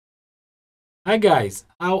Hi guys,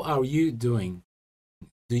 how are you doing?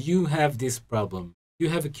 Do you have this problem? You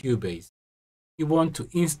have a Cubase. You want to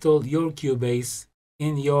install your Cubase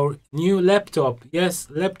in your new laptop. Yes,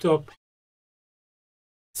 laptop.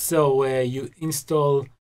 So you install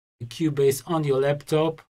the Cubase on your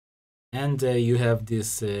laptop and you have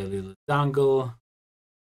this little dongle.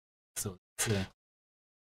 So let's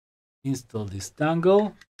install this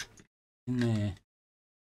dongle in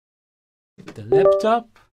the laptop.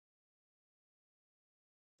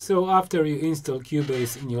 So after you install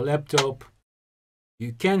Cubase in your laptop,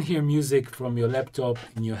 you can hear music from your laptop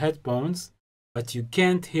in your headphones, but you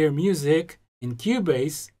can't hear music in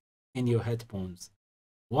Cubase in your headphones.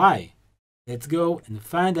 Why? Let's go and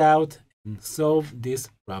find out and solve this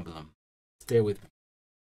problem. Stay with me.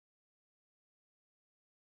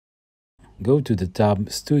 Go to the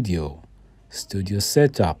tab Studio, Studio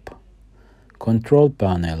Setup, Control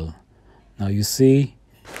Panel. Now you see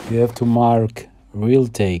you have to mark Real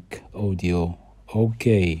Take Audio.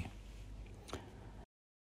 OK.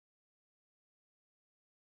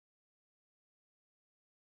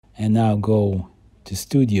 And now go to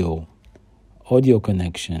Studio, Audio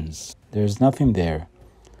Connections. There's nothing there.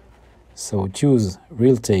 So choose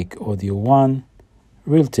Realtek Audio 1,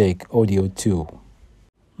 Realtek Audio 2.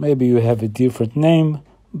 Maybe you have a different name,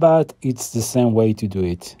 but it's the same way to do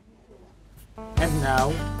it. And now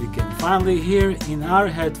we can finally hear in our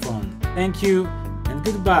headphone. Thank you and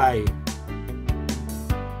goodbye.